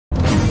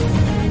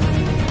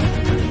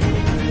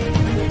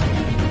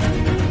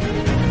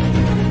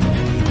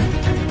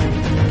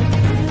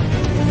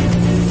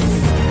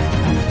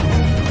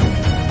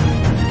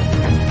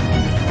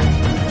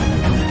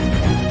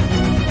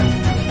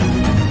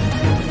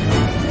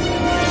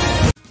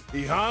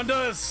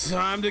Honda, it's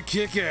time to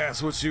kick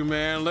ass with you,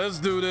 man. Let's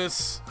do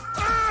this.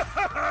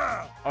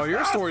 Oh,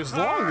 your story's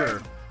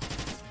longer.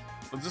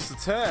 Just a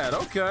tad.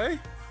 Okay.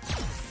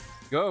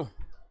 Go.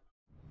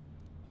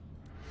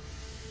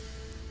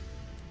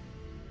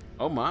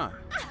 Oh my.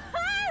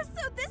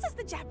 So this is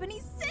the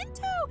Japanese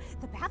Sento.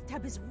 The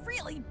bathtub is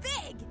really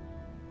big.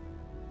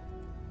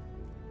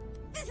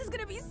 This is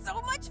gonna be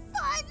so much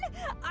fun.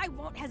 I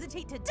won't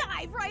hesitate to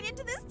dive right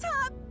into this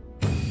tub.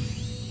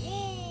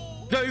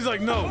 Yeah, he's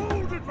like, no.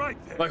 Hold it right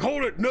there. Like,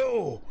 hold it,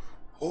 no.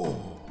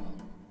 Oh.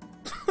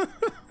 Look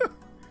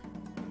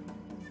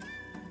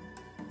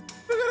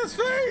at his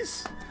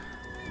face.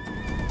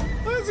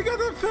 Why has he got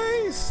that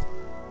face?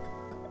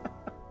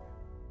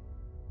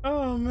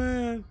 Oh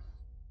man.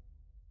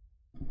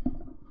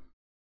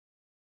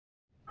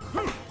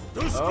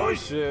 Oh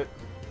shit.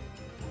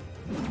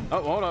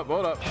 Oh, hold up,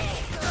 hold up.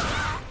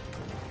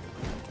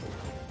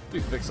 Let me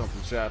fix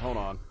something, chat. Hold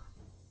on.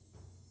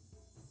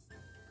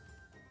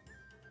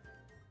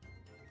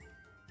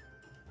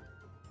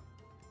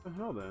 What the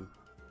hell then?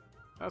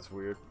 That's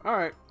weird.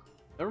 Alright.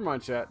 Never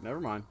mind, chat. Never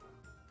mind.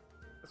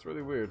 That's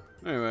really weird.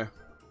 Anyway.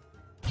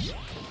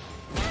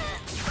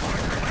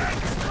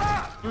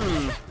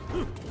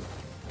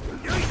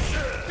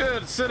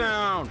 Good, sit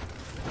down.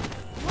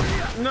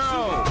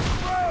 No.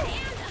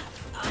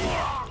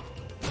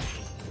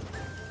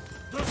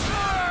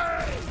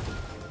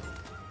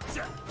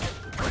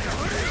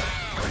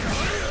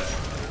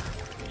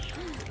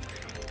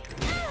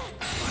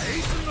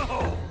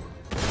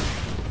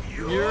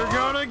 You're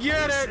gonna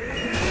get it.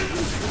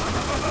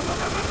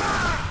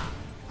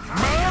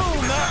 Boom!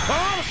 That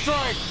palm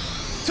strike.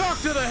 Talk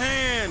to the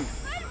hand.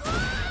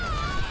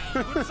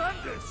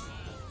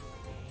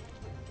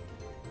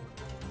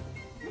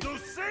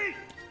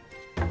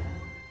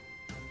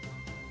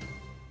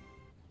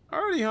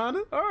 Alrighty,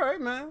 Honda. All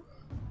right, man.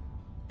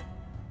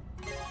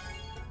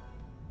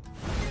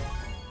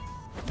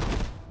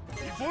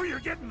 Before you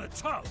get in the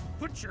tub,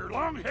 put your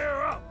long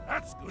hair up.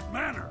 That's good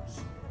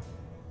manners.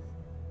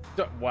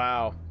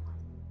 Wow.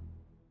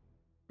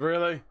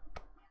 Really?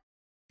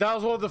 That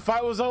was what the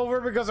fight was over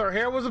because her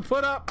hair wasn't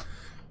put up?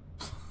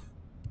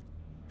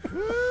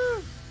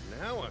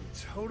 Now I'm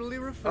totally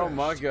refreshed. Oh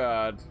my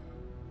god.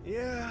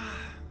 Yeah,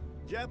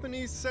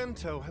 Japanese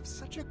Sento have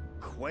such a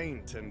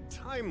quaint and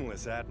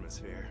timeless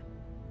atmosphere.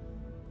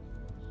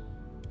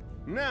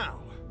 Now,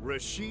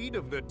 Rashid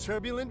of the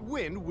Turbulent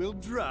Wind will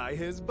dry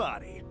his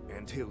body,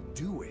 and he'll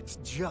do it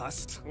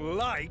just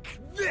like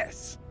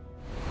this.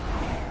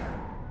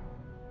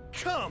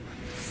 Come,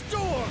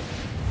 storm!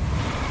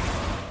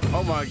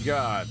 Oh my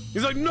god.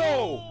 He's like,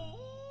 no!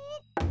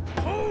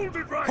 Hold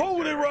it right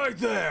Hold there. it right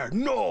there!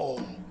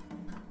 No!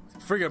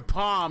 Freaking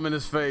palm in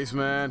his face,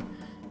 man.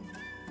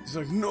 He's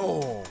like,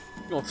 no!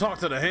 You don't talk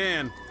to the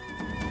hand.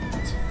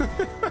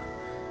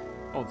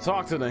 Don't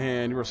talk to the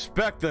hand. You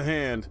respect the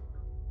hand.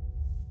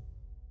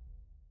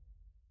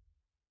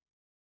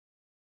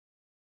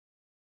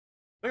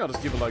 I think I'll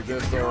just keep it like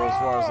this, though, as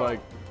far as like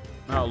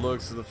how it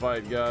looks to the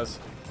fight, guys.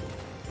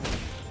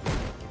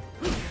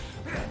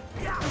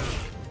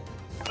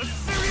 A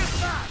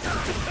serious match.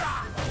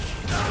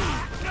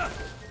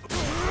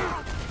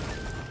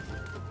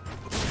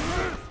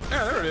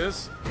 Yeah, there it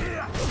is.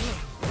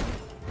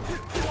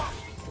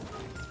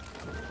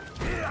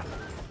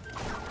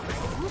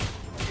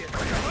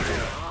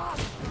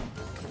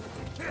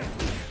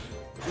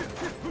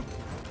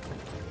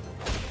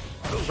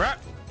 Crap.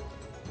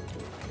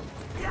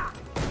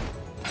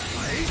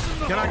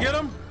 Can I get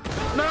him?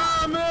 No,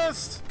 I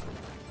missed.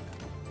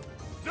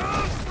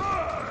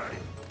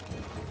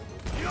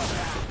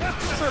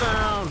 Sit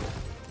down.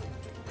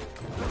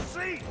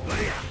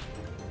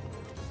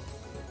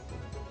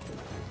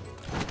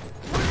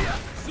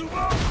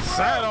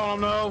 Sad on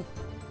him, though.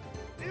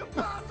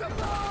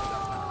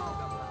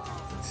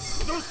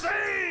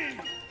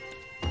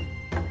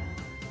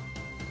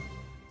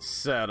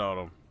 Sad on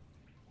him.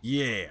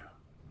 Yeah.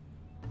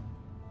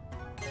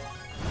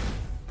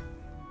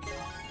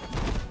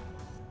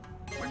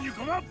 When you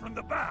come up from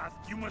the bath,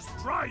 you must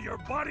dry your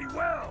body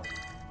well.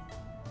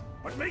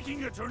 But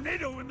making a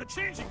tornado in the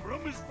changing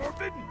room is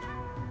forbidden.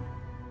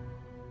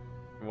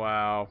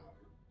 Wow.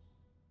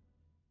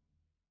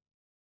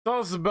 That's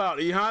all it's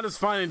about. Honda's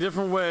finding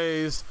different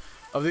ways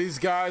of these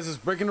guys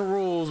just breaking the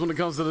rules when it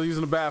comes to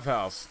using the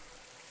bathhouse.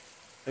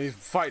 And he's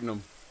fighting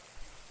them.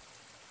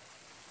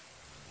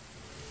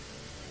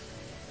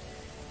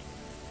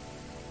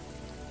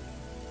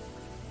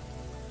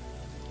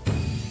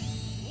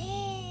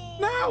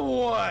 Now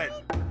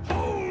what?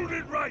 Hold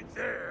it right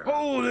there.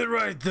 Hold it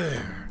right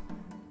there.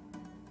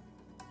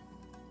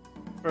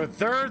 For a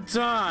third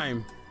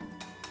time.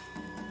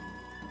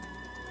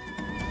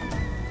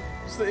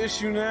 What's the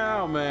issue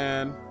now,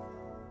 man?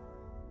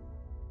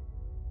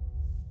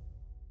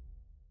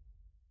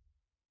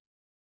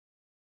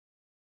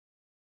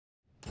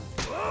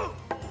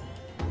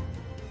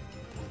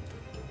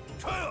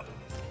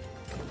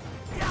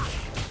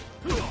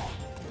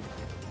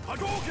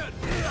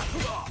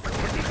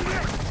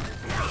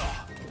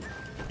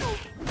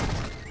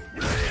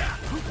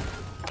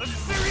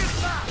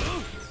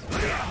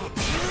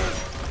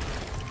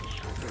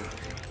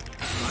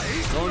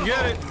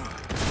 get it.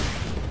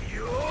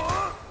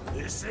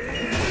 This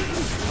is...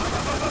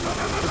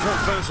 This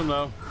won't finish him,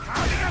 though.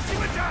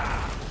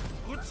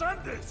 What's on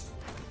this?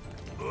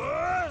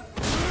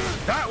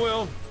 That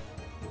will.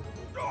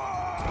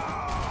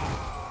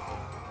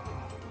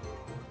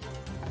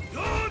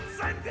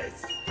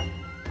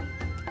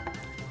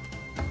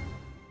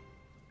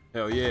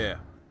 Hell yeah.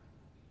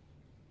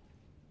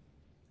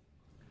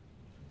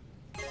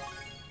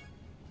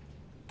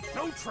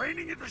 No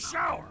training in the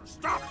shower.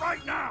 Stop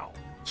right now.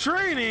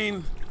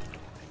 Training?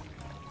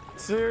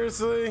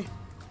 Seriously?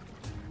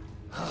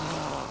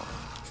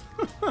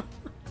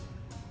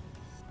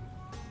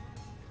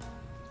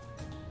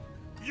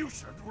 You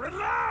should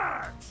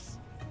relax.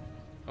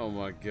 Oh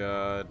my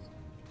god.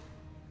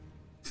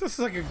 This is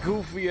like a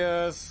goofy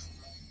ass.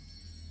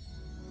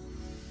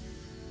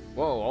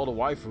 Whoa, all the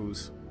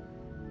waifus.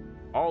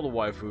 All the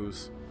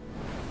waifus.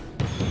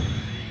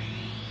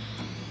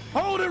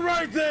 Hold it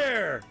right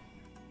there!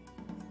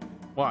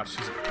 Watch.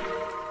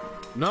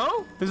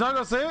 No? He's not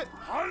gonna say it?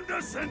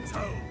 Honda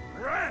Cento,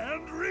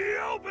 grand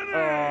reopening!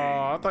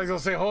 Oh, I thought he was gonna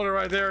say hold it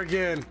right there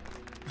again.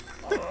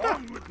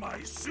 Along with my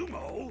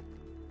sumo,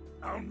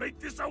 I'll make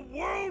this a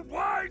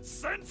worldwide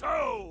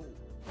Cento!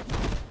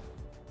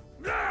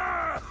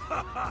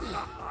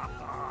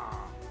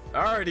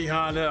 Alrighty,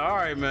 Honda.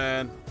 Alright,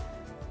 man.